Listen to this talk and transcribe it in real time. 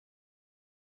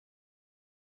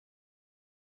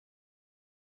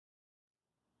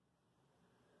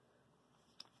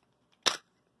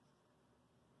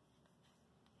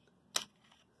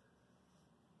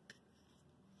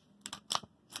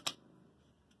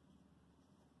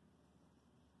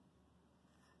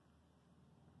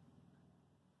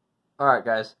Alright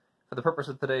guys, for the purpose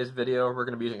of today's video, we're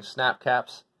going to be using snap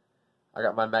caps. I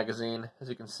got my magazine, as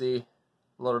you can see,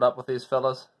 loaded up with these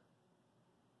fellas.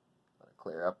 Let it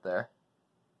clear up there.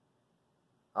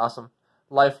 Awesome.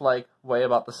 Lifelike, weigh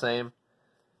about the same.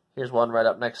 Here's one right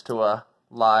up next to a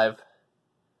live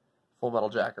Full Metal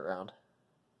Jacket round.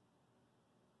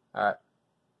 Alright.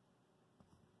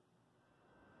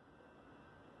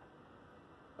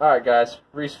 Alright guys,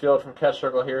 Reese Field from Catch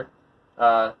Circle here.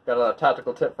 Got a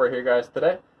tactical tip for you guys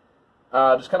today.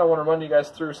 Just kind of want to run you guys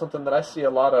through something that I see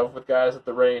a lot of with guys at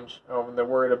the range when they're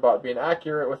worried about being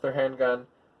accurate with their handgun,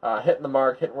 hitting the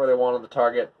mark, hitting where they want on the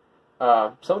target.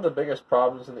 Some of the biggest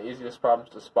problems and the easiest problems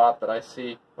to spot that I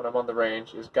see when I'm on the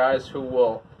range is guys who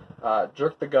will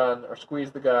jerk the gun or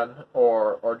squeeze the gun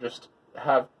or just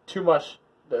have too much,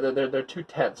 they're too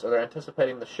tense, or they're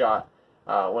anticipating the shot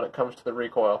when it comes to the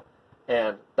recoil.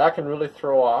 And that can really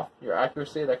throw off your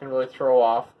accuracy. That can really throw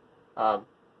off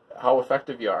how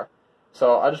effective you are.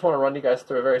 So I just want to run you guys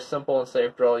through a very simple and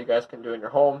safe drill you guys can do in your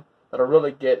home that'll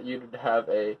really get you to have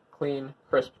a clean,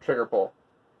 crisp trigger pull.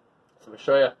 So I'm going to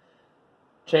show you.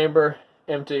 Chamber,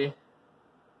 empty.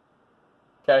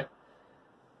 Okay.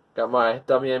 Got my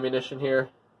dummy ammunition here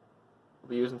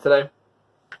we'll be using today.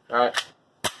 Alright.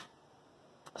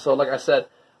 So like I said,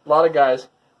 a lot of guys,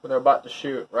 when they're about to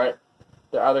shoot, right,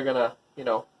 they're either going to,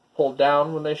 pull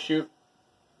down when they shoot,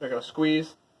 they're going to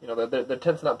squeeze, they're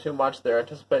tensing up too much, they're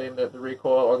anticipating the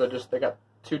recoil, or they got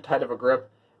too tight of a grip,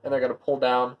 and they're going to pull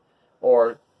down,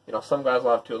 or, some guys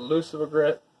will have too loose of a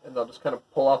grip, and they'll just kind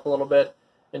of pull up a little bit,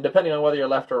 and depending on whether you're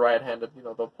left or right-handed,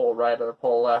 they'll pull right or they'll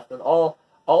pull left, and all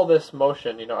this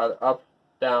motion, either up,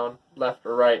 down, left,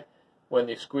 or right, when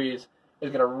you squeeze,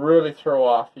 is going to really throw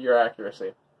off your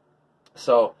accuracy.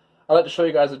 So, I'd like to show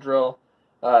you guys a drill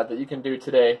that you can do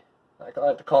today. I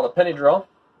like to call the penny drill.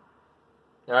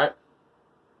 Alright,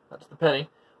 that's the penny.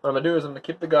 What I'm going to do is I'm going to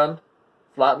keep the gun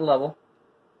flat and level,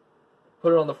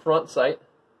 put it on the front sight.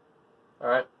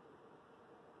 Alright.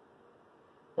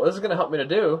 What this is going to help me to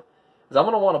do is I'm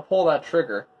going to want to pull that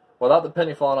trigger without the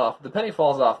penny falling off. If the penny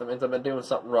falls off, that means I've been doing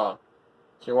something wrong.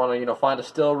 So you want to find a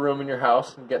still room in your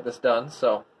house and get this done.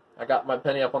 So I got my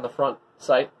penny up on the front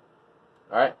sight.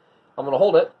 Alright, I'm going to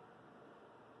hold it.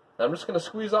 I'm just going to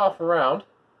squeeze off around,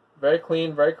 very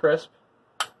clean, very crisp,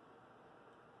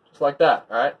 just like that,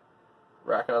 alright?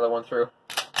 Rack another one through.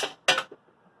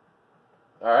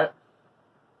 Alright.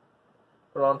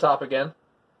 Put it on top again.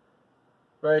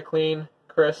 Very clean,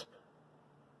 crisp.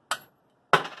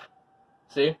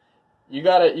 See? You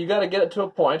gotta get it to a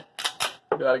point.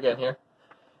 Do that again here.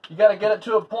 You gotta get it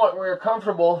to a point where you're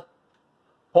comfortable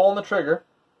pulling the trigger.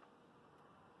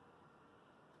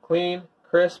 Clean,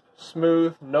 crisp,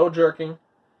 smooth, no jerking.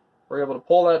 We're able to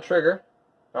pull that trigger.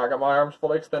 I got my arms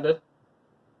fully extended.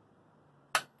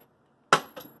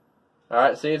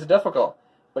 Alright, see, it's difficult.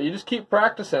 But you just keep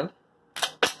practicing.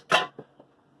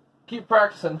 Keep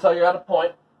practicing until you're at a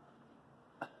point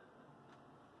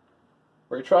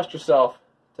where you trust yourself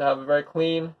to have a very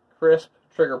clean, crisp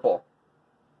trigger pull.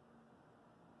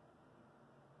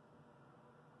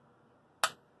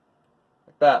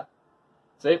 Like that.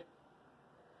 See?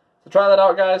 So try that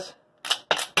out, guys.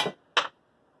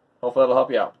 Hopefully that'll help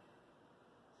you out.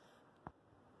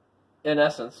 In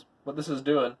essence, what this is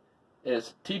doing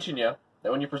is teaching you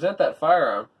that when you present that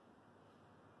firearm,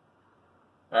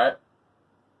 alright,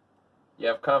 you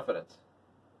have confidence.